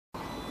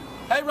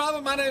Hey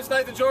Robin, my name is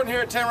Nathan Jordan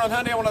here at Tameron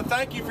Hyundai. I want to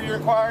thank you for your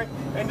inquiry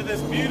into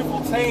this beautiful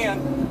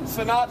tan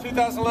Sonata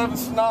 2011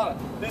 Sonata.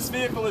 This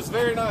vehicle is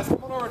very nice.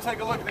 Come on over and take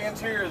a look at the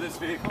interior of this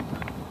vehicle.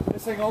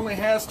 This thing only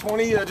has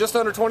just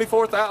under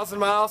 24,000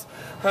 miles.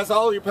 Has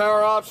all your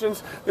power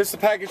options. This is the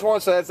package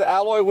one, so it has the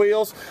alloy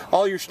wheels,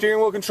 all your steering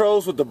wheel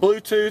controls with the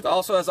Bluetooth.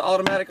 Also has the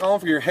automatic on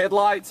for your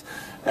headlights,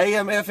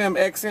 AM, FM,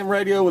 XM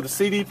radio with a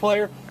CD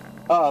player.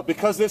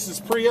 Because this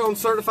is pre-owned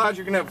certified,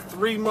 you're going to have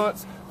 3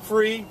 months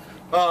free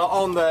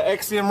on the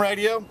XM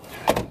radio.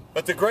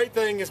 But the great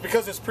thing is,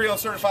 because it's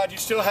pre-owned certified, you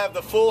still have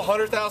the full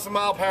 100,000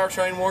 mile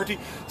powertrain warranty,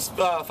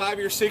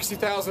 5-year,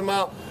 60,000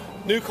 mile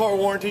new car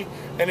warranty,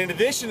 and in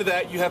addition to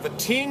that, you have a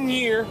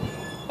 10-year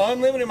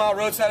unlimited mile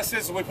roadside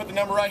assistance. We put the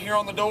number right here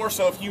on the door,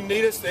 so if you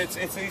need us, it's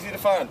easy to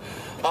find.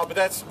 But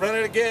that's run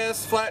out of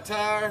gas, flat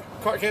tire,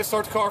 can't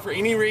start the car for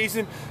any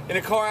reason, in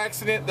a car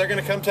accident, they're going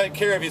to come take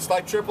care of you. It's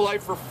like AAA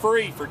for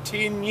free for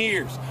 10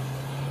 years.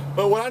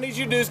 But what I need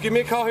you to do is give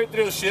me a call here at the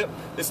dealership.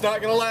 It's not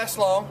going to last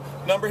long.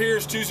 Number here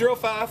is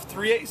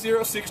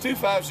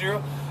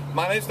 205-380-6250.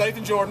 My name is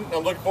Nathan Jordan, and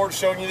I'm looking forward to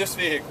showing you this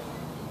vehicle.